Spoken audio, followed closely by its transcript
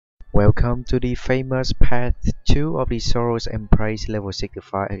Welcome to the famous Path 2 of the Sorrows Embrace level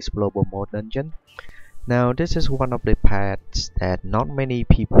 65 Explorable mode dungeon. Now this is one of the paths that not many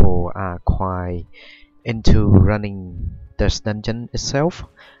people are quite into running this dungeon itself,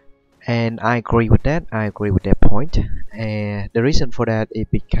 and I agree with that. I agree with that point, and the reason for that is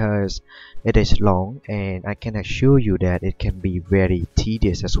because it is long, and I can assure you that it can be very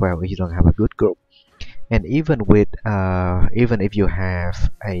tedious as well if you don't have a good group. And even if you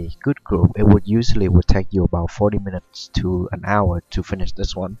have a good group, it would take you about 40 minutes to an hour to finish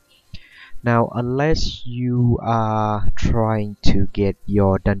this one. Now unless you are trying to get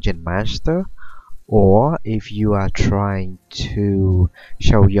your dungeon master, or if you are trying to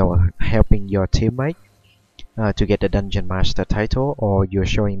show your helping your teammate to get the dungeon master title, or you're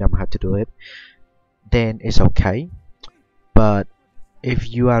showing them how to do it, then it's okay. But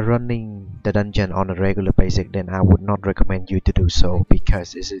if you are running the dungeon on a regular basis, then I would not recommend you to do so,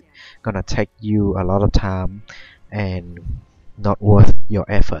 because it's gonna take you a lot of time and not worth your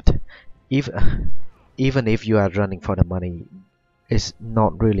effort. Even if you are running for the money, it's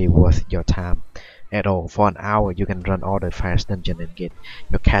not really worth your time at all. For an hour you can run all the fast dungeon and get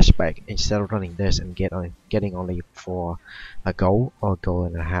your cash back, instead of running this and getting only for a goal or goal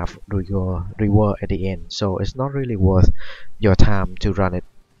and a half your reward at the end. So it's not really worth your time to run it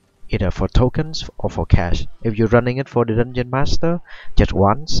either for tokens or for cash. If you're running it for the dungeon master just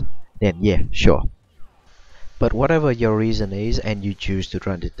once, then yeah, sure. But whatever your reason is and you choose to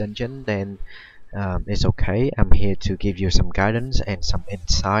run the dungeon, then it's okay. I'm here to give you some guidance and some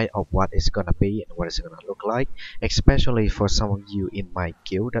insight of what it's gonna be and what it's gonna look like, especially for some of you in my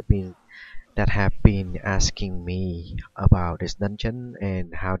guild that have been asking me about this dungeon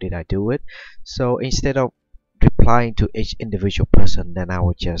and how did I do it. So instead of replying to each individual person, then I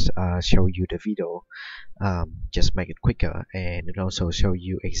will just show you the video, just make it quicker, and it also show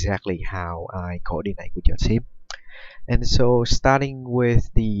you exactly how I coordinate with your team. And so starting with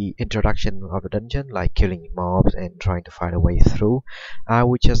the introduction of the dungeon, like killing mobs and trying to find a way through, I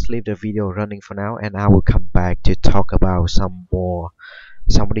will just leave the video running for now, and I will come back to talk about some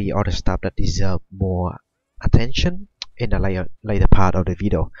of the other stuff that deserve more attention in the later part of the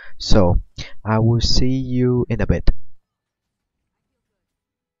video. So I will see you in a bit.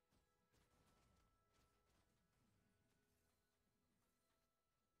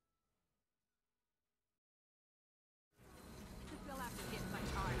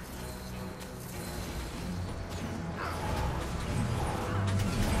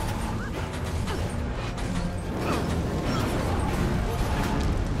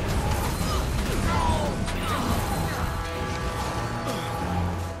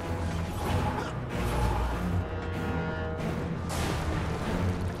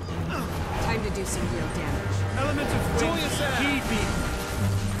 Time to do some real damage. Element of wind, key beam.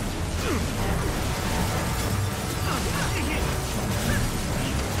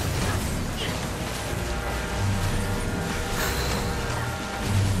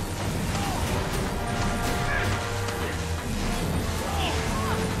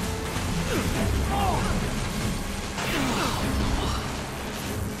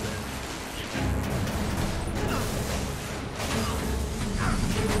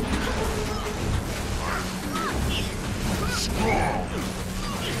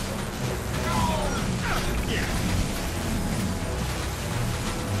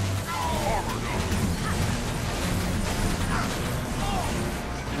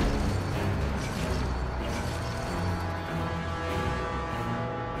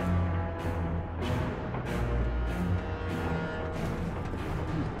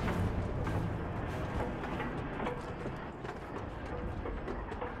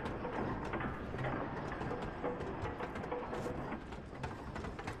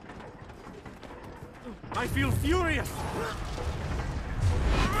 I feel furious!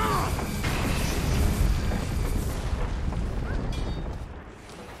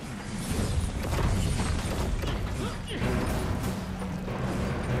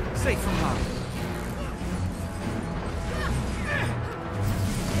 Safe from harm.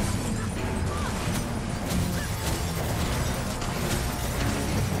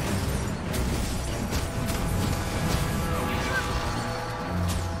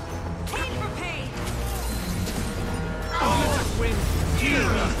 Wind, key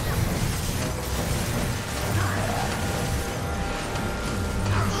beam.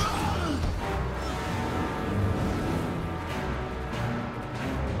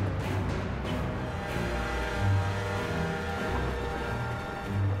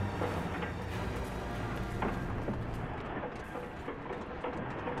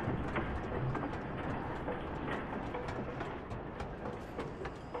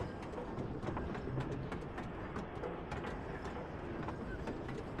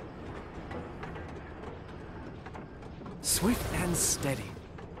 Swift and steady.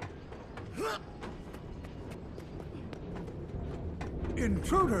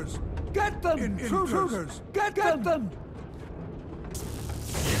 Intruders! Get them! Intruders! Get them!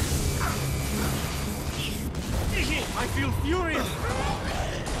 I feel furious!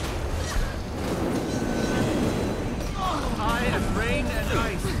 I am rain and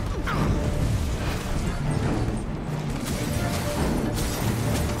ice.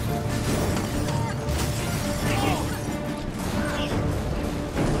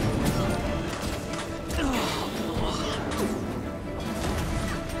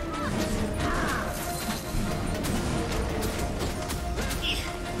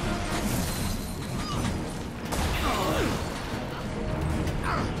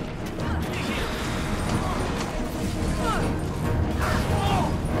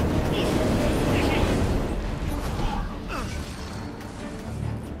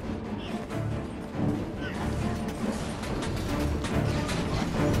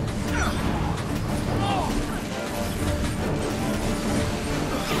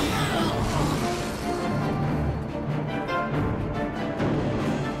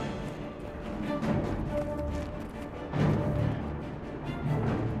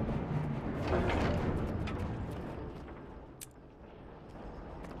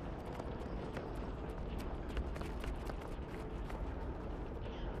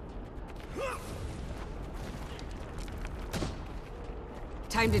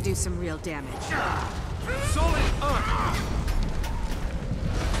 Time to do some real damage. Solid earth!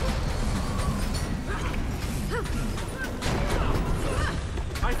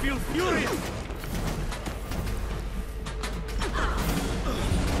 I feel furious!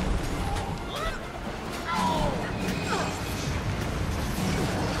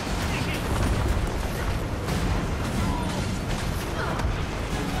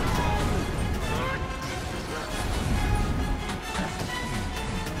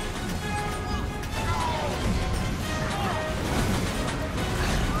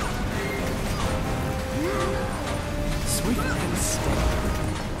 Sweet and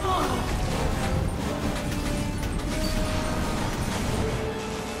steady.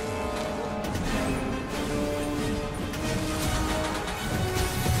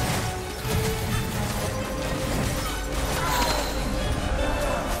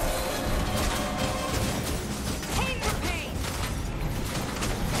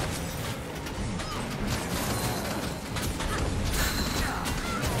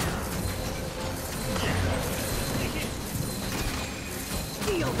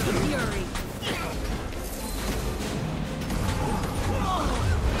 Feel the fury.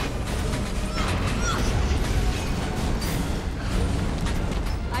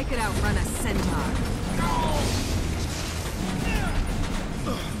 I could outrun a centaur.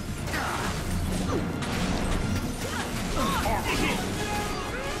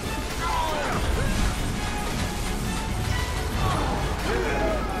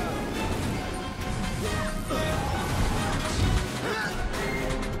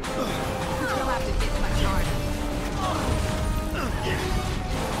 You'll have to hit much harder.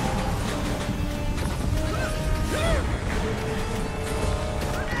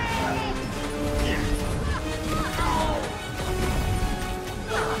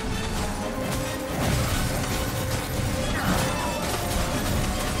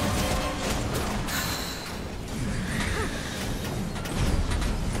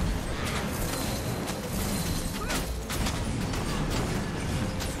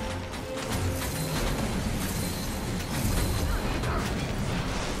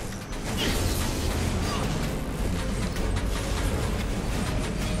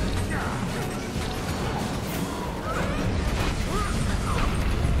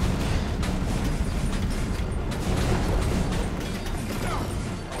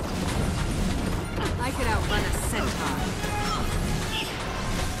 I could outrun a centaur.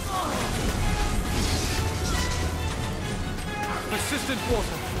 Persistent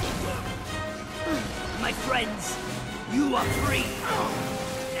water. My friends, you are free.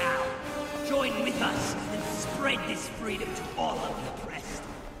 Now, join with us and spread this freedom to all of the oppressed.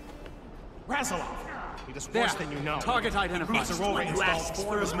 Razalov! It is There. worse than you know. Target identified. Next Razarova one who installed asks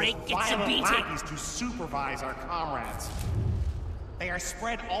for a forces break with gets a violent beating. lackeys to supervise our comrades. They are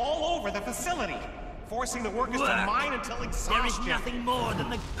spread all over the facility, forcing the workers to Work. mine until There is exhaustion. nothing more than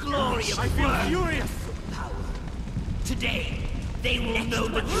the glory of I feel work. furious! Power. Today, they will know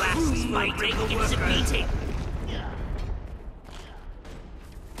the true might break gets a beating.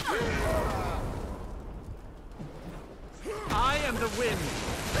 I am the wind!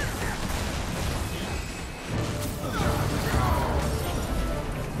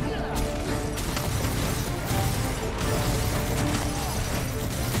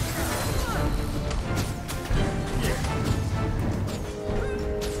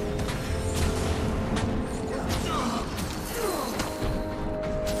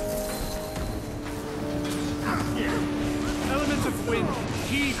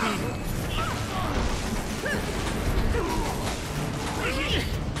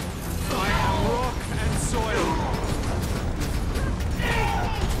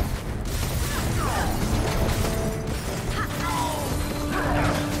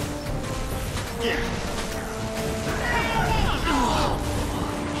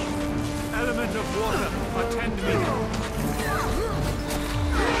 Water, attend me.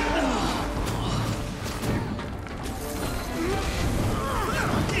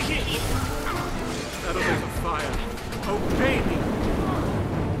 Element of fire, obey me.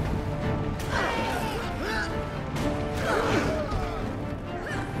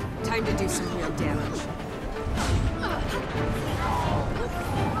 Time to do some real damage.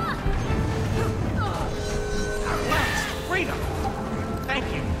 Freedom! Thank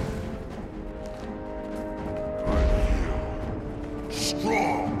you.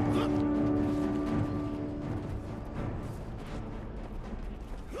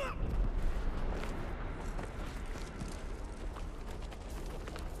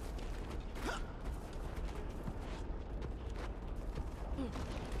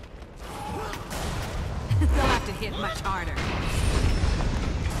 They'll have to hit much harder.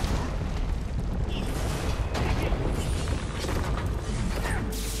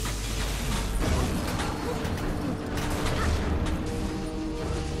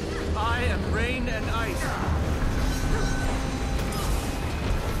 I am rain and ice.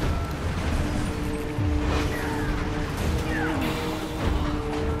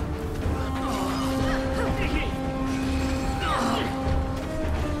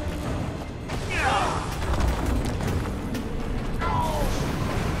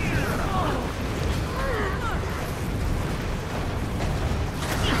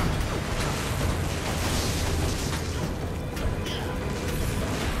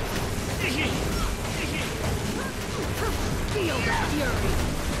 Feel the fury.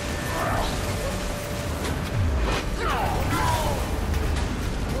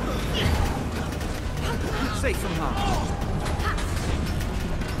 Safe from harm.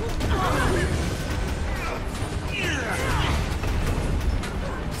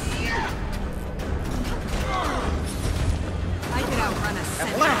 I could outrun a At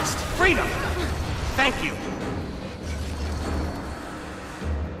centaur. last! Freedom! Thank you.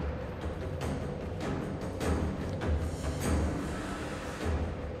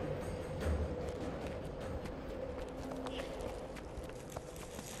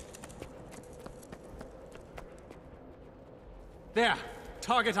 There,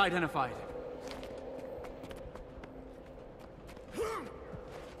 target identified.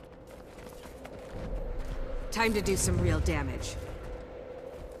 Time to do some real damage.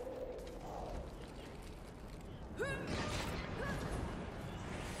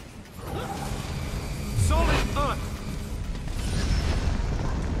 Solid earth.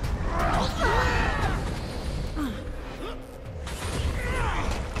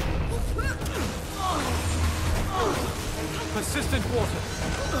 Persistent water.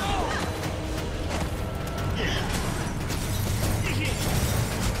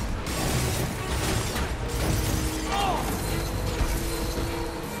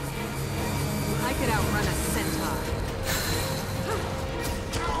 I could outrun a centaur.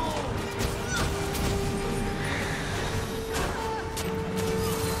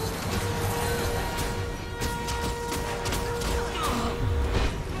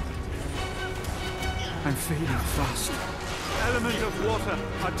 I'm fading fast. Element of water,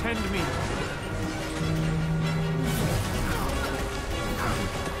 attend me.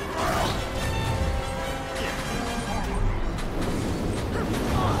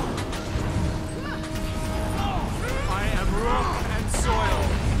 I am rock and soil.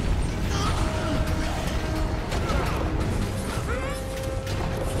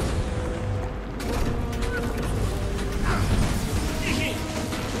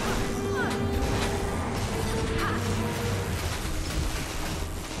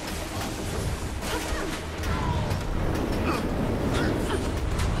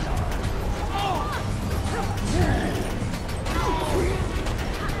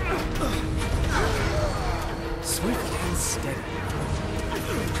 Swift and steady.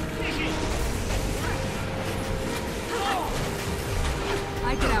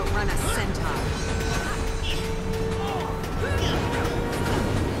 I could outrun a centaur.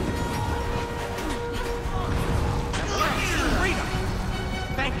 Freedom!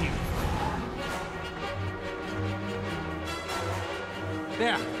 Thank you.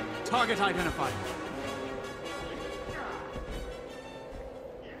 There, target identified.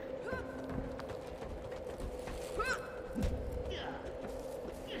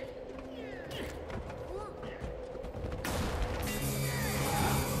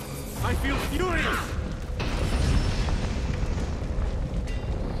 I feel furious!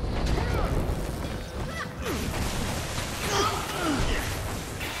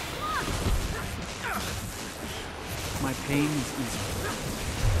 My pain is easy.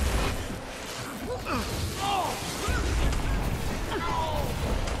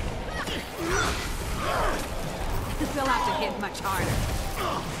 They'll have to hit much harder.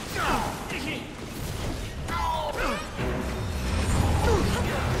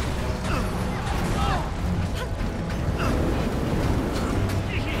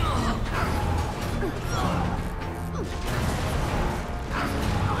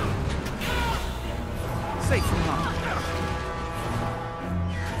 Safe from harm.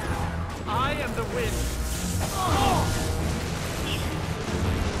 I am the wind.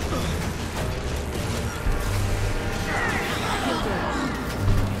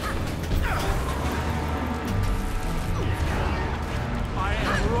 I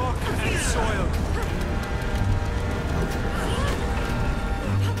am rock and soil.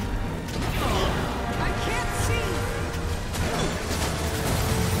 I can't see!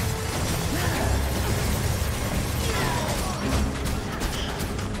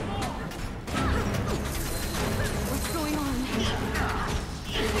 What's going on?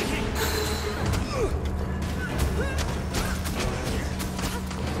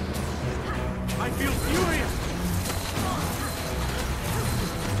 I feel furious.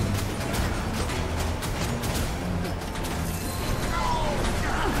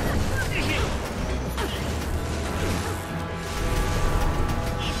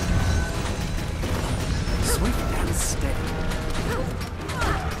 Swift and steady.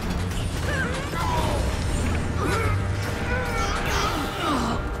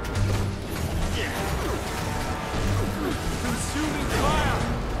 Consuming fire.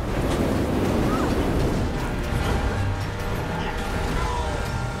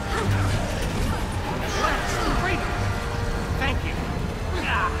 Freedom! Thank you.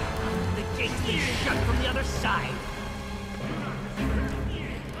 Ah, the gate's been shut from the other side.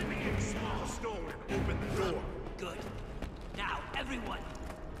 Let me get a small stone and open the door. Good. Now, everyone,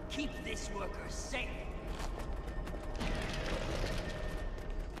 keep this worker safe.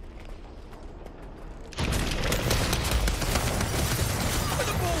 For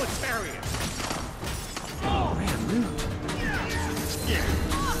the bullets, barrier!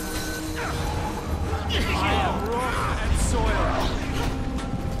 I am rock and soil.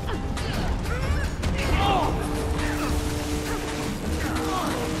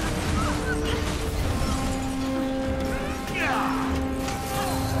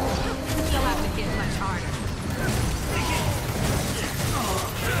 They'll have to hit much harder.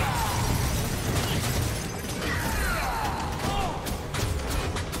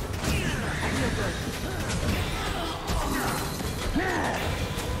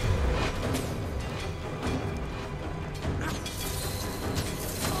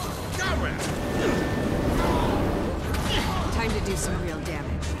 Comrades! Time to do some real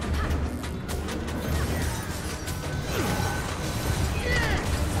damage.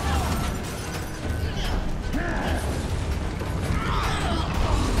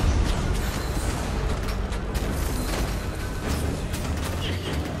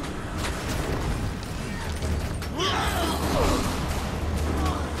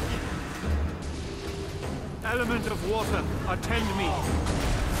 Element of water, attend me.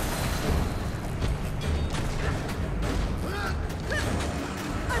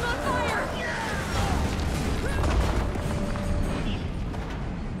 I'm on fire!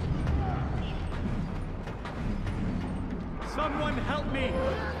 Someone help me!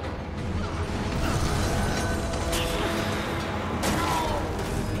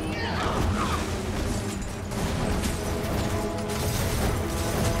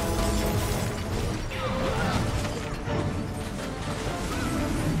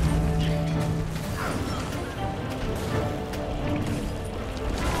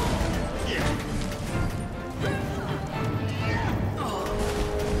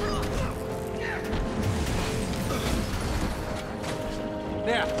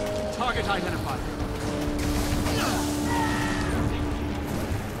 There, target identified.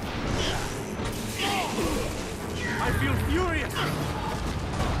 I feel furious!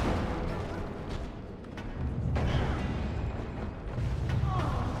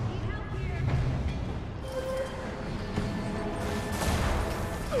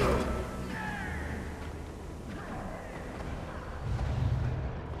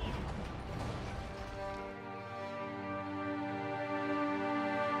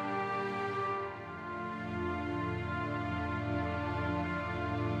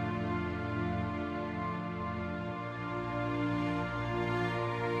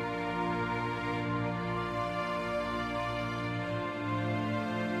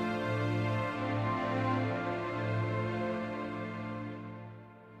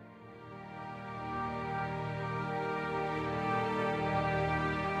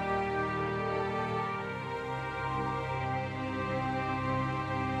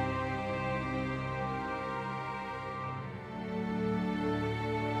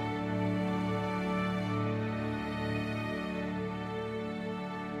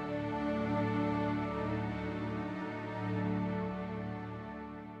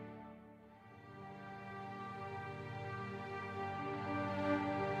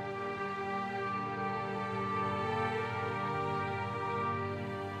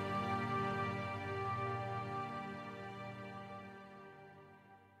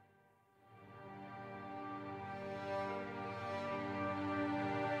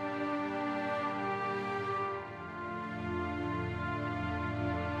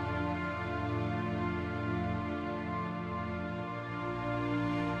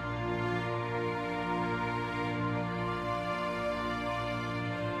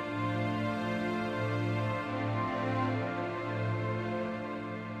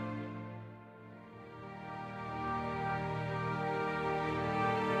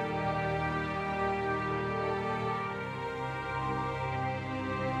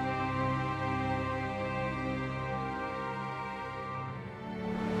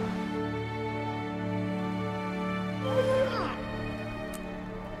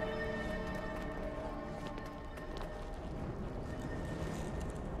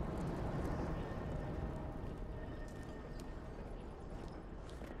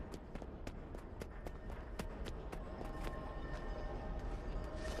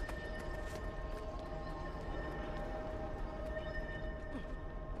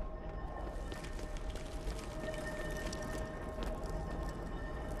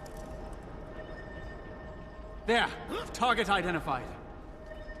 There! Target identified.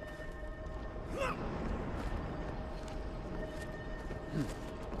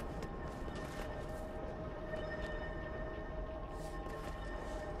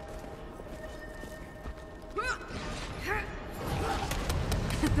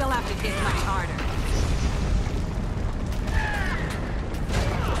 They'll have to hit much harder.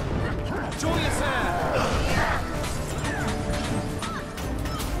 Julius there!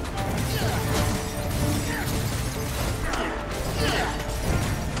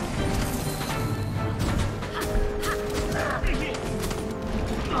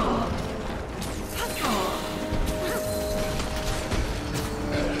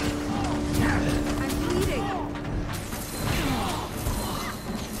 I'm bleeding.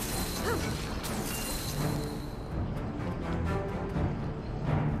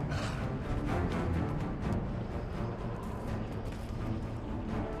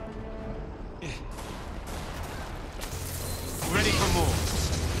 Ready for more.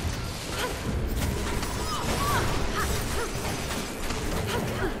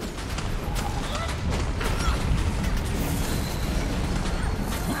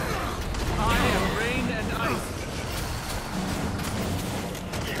 I am rain and ice.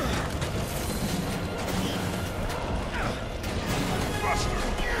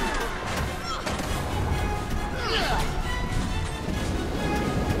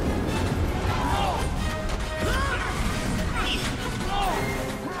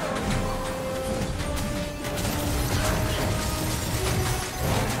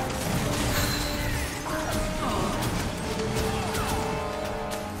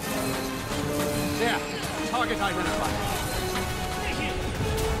 There. Target identified.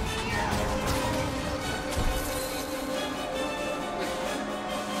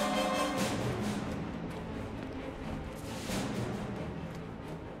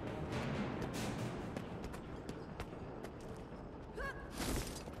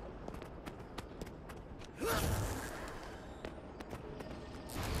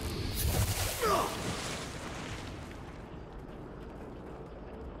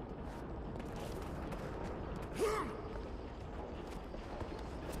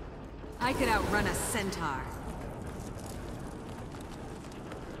 I could outrun a centaur.